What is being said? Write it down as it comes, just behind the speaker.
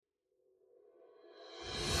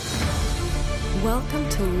Welcome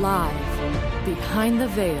to Live, Behind the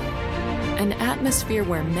Veil, an atmosphere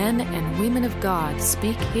where men and women of God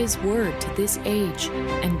speak His word to this age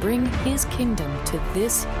and bring His kingdom to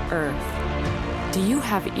this earth. Do you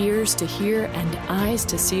have ears to hear and eyes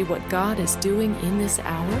to see what God is doing in this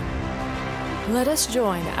hour? Let us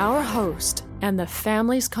join our host and the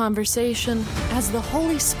family's conversation as the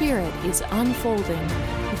Holy Spirit is unfolding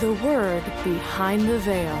the Word behind the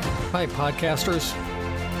veil. Hi, podcasters.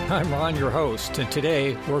 I'm Ron, your host, and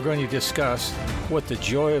today we're going to discuss what the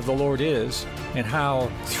joy of the Lord is and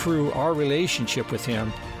how, through our relationship with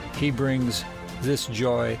Him, He brings this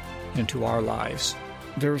joy into our lives.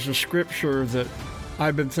 There's a scripture that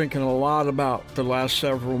I've been thinking a lot about the last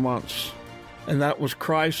several months, and that was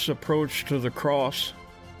Christ's approach to the cross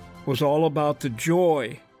was all about the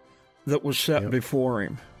joy that was set before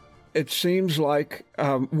Him. It seems like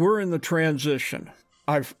we're in the transition.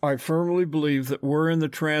 I firmly believe that we're in the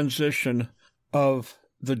transition of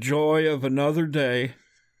the joy of another day,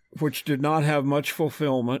 which did not have much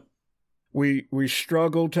fulfillment. We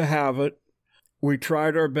struggled to have it. We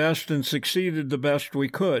tried our best and succeeded the best we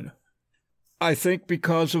could. I think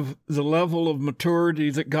because of the level of maturity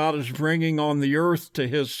that God is bringing on the earth to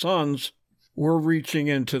His sons, we're reaching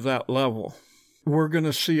into that level. We're going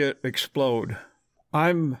to see it explode.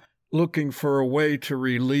 I'm looking for a way to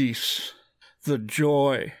release the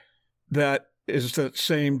joy that is that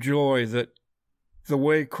same joy that the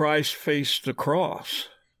way Christ faced the cross.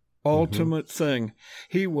 Ultimate thing.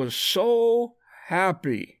 He was so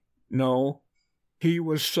happy. No, He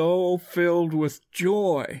was so filled with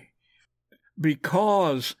joy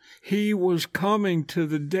because He was coming to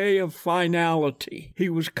the day of finality. He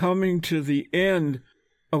was coming to the end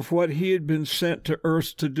of what He had been sent to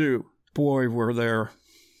earth to do. Boy, we're there.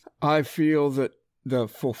 I feel that the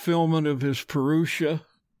fulfillment of His parousia,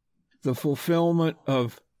 the fulfillment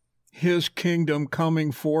of His kingdom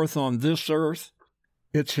coming forth on this earth,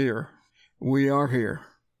 it's here. We are here.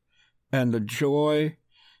 And the joy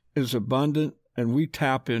is abundant, and we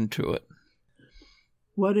tap into it.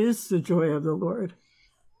 What is the joy of the Lord?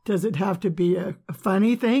 Does it have to be a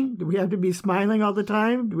funny thing? Do we have to be smiling all the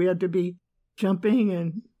time? Do we have to be jumping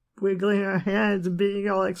and wiggling our hands and being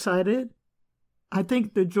all excited? I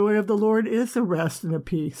think the joy of the Lord is a rest and a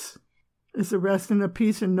peace. It's a rest and a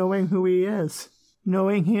peace in knowing who He is,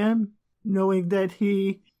 knowing Him, knowing that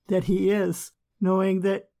He is, knowing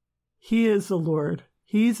that He is the Lord.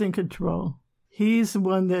 He's in control. He's the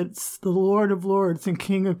one that's the Lord of Lords and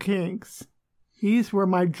King of Kings. He's where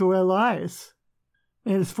my joy lies.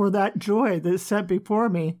 And it's for that joy that is set before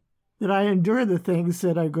me that I endure the things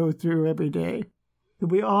that I go through every day, that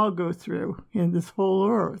we all go through in this whole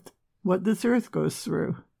earth. What this earth goes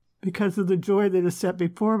through, because of the joy that is set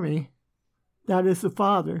before me. That is the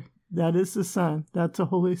Father, that is the Son, that's the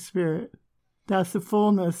Holy Spirit. That's the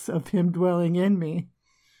fullness of Him dwelling in me.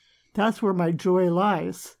 That's where my joy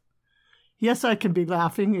lies. Yes, I can be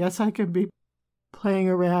laughing. Yes, I can be playing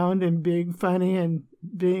around and being funny and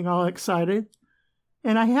being all excited.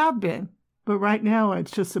 And I have been. But right now, it's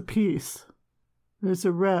just a peace. There's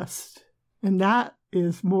a rest. And that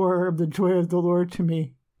is more of the joy of the Lord to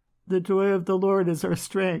me. The joy of the Lord is our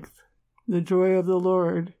strength. The joy of the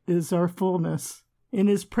Lord is our fullness. In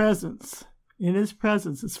His presence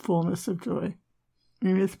is fullness of joy.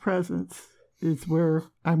 In His presence is where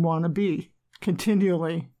I want to be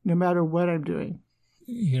continually, no matter what I'm doing.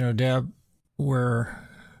 You know, Deb, we're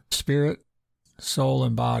spirit, soul,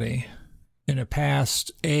 and body. In a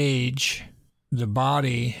past age, the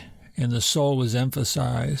body and the soul was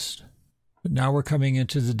emphasized. But now we're coming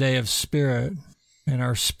into the day of spirit. And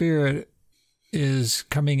our spirit is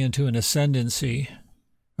coming into an ascendancy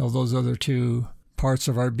of those other two parts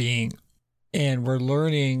of our being. And we're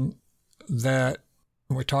learning that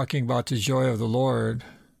when we're talking about the joy of the Lord,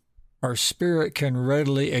 our spirit can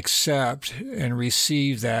readily accept and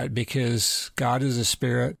receive that because God is a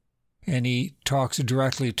spirit and He talks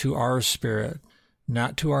directly to our spirit,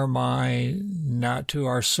 not to our mind, not to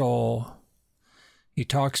our soul. He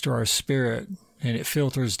talks to our spirit and it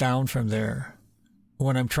filters down from there.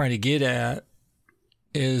 What I'm trying to get at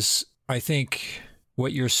is I think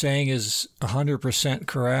what you're saying is 100%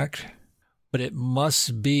 correct, but it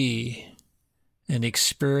must be an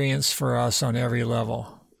experience for us on every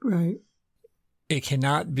level. Right. It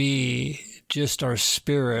cannot be just our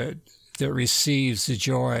spirit that receives the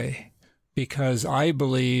joy, because I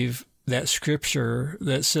believe that scripture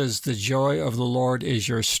that says the joy of the Lord is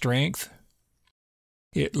your strength,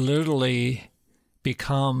 it literally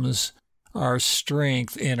becomes our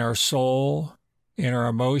strength in our soul, in our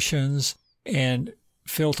emotions, and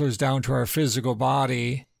filters down to our physical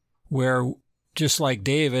body, where just like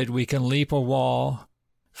David, we can leap a wall,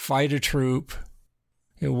 fight a troop.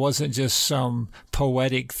 It wasn't just some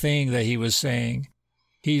poetic thing that he was saying.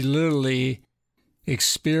 He literally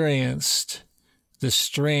experienced the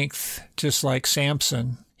strength, just like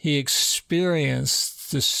Samson. He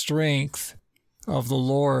experienced the strength of the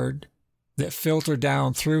Lord that filtered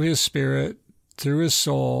down through his spirit, through his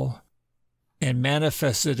soul, and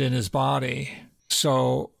manifested in his body.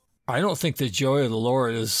 So I don't think the joy of the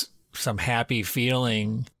Lord is some happy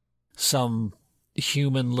feeling, some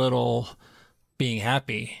human little being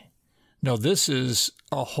happy. No, this is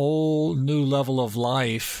a whole new level of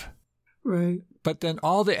life. Right. But then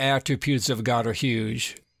all the attributes of God are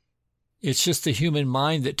huge. It's just the human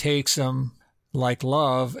mind that takes them, like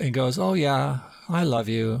love, and goes, oh yeah, I love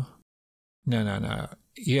you. No.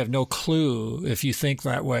 You have no clue if you think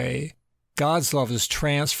that way. God's love is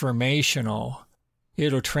transformational.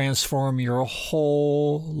 It'll transform your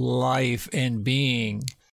whole life and being.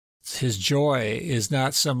 His joy is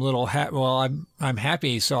not some little, I'm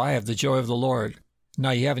happy, so I have the joy of the Lord.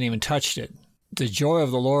 No, you haven't even touched it. The joy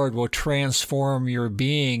of the Lord will transform your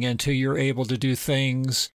being until you're able to do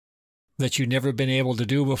things that you've never been able to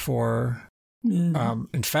do before. Mm.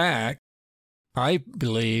 In fact, I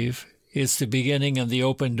believe it's the beginning of the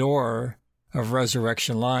open door of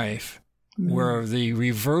resurrection life, where the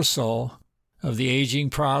reversal of the aging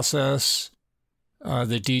process,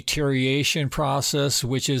 the deterioration process,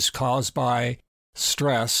 which is caused by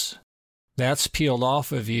stress, that's peeled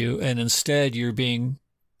off of you, and instead you're being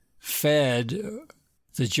fed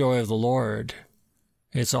the joy of the Lord.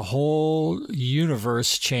 It's a whole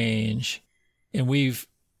universe change, and we've,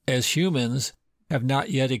 as humans, have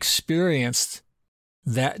not yet experienced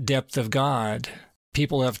that depth of God.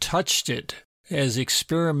 People have touched it as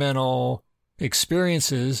experimental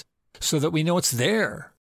experiences so that we know it's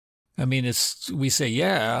there. I mean, we say,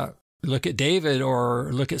 yeah, look at David or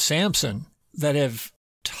look at Samson that have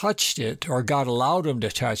touched it, or God allowed them to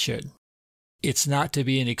touch it. It's not to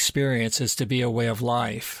be an experience, it's to be a way of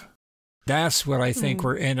life. That's what I think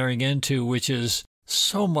we're entering into, which is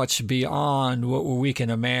so much beyond what we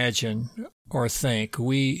can imagine or think.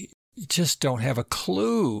 We just don't have a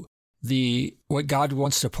clue what God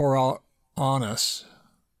wants to pour out on us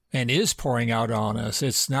and is pouring out on us.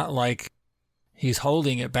 It's not like he's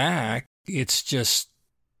holding it back. It's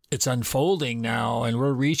unfolding now, and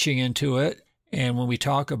we're reaching into it. And when we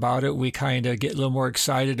talk about it, we kind of get a little more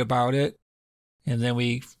excited about it. And then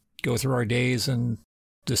we go through our days and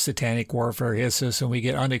the satanic warfare hits us and we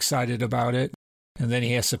get unexcited about it. And then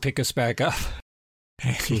he has to pick us back up.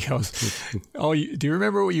 And he goes, oh, do you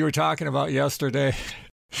remember what you were talking about yesterday?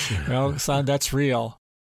 Well, son, that's real.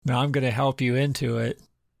 Now I'm going to help you into it.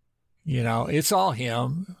 You know, it's all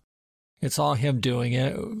him. It's all him doing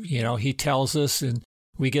it. You know, he tells us and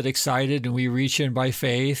we get excited and we reach in by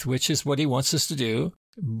faith, which is what he wants us to do.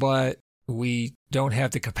 But we don't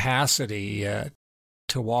have the capacity yet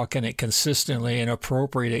to walk in it consistently and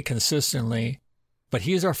appropriate it consistently. But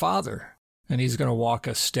he's our Father, and he's going to walk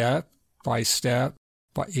us step by step.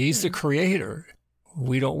 But he's the creator.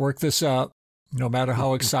 We don't work this up, no matter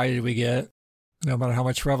how excited we get, no matter how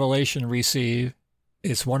much revelation we receive.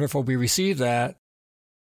 It's wonderful we receive that,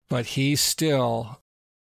 but he's still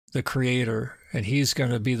the creator, and he's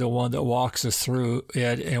going to be the one that walks us through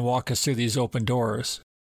it and walk us through these open doors,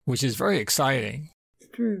 which is very exciting.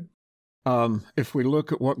 True. If we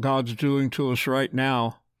look at what God's doing to us right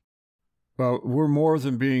now, well, we're more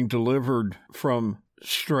than being delivered from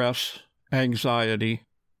stress, anxiety.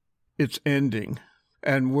 It's ending.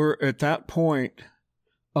 And we're at that point,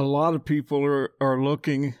 a lot of people are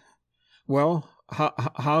looking, well,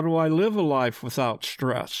 how do I live a life without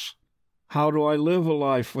stress? How do I live a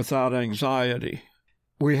life without anxiety?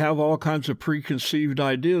 We have all kinds of preconceived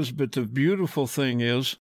ideas, but the beautiful thing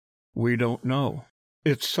is we don't know.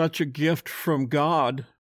 It's such a gift from God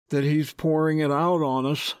that he's pouring it out on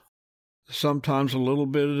us, sometimes a little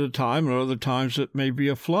bit at a time, and other times it may be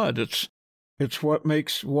a flood. It's what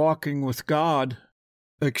makes walking with God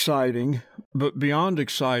exciting, but beyond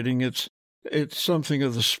exciting, it's something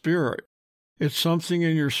of the Spirit. It's something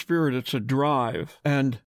in your spirit. It's a drive.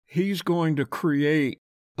 And he's going to create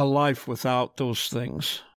a life without those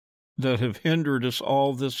things that have hindered us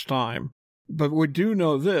all this time. But we do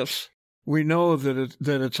know this. We know that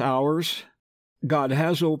it's ours. God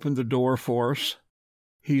has opened the door for us.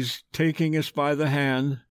 He's taking us by the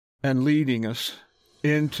hand and leading us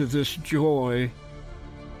into this joy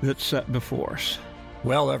that's set before us.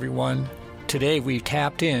 Well, everyone, today we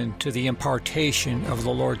tapped into the impartation of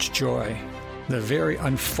the Lord's joy, the very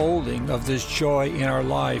unfolding of this joy in our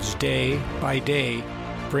lives day by day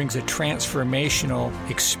brings a transformational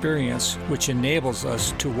experience which enables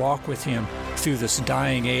us to walk with Him through this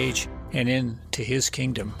dying age and into His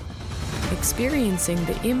kingdom. Experiencing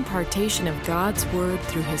the impartation of God's Word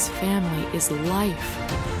through His family is life.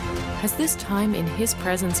 Has this time in His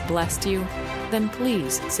presence blessed you? Then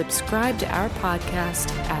please subscribe to our podcast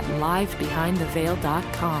at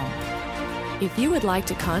livebehindtheveil.com. If you would like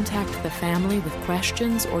to contact the family with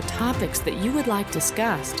questions or topics that you would like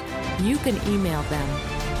discussed, you can email them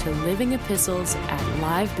to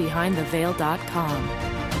livingepistles@livebehindtheveil.com.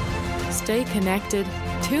 Stay connected,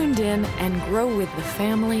 tuned in, and grow with the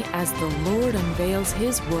family as the Lord unveils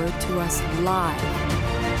His Word to us live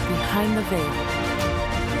behind the veil.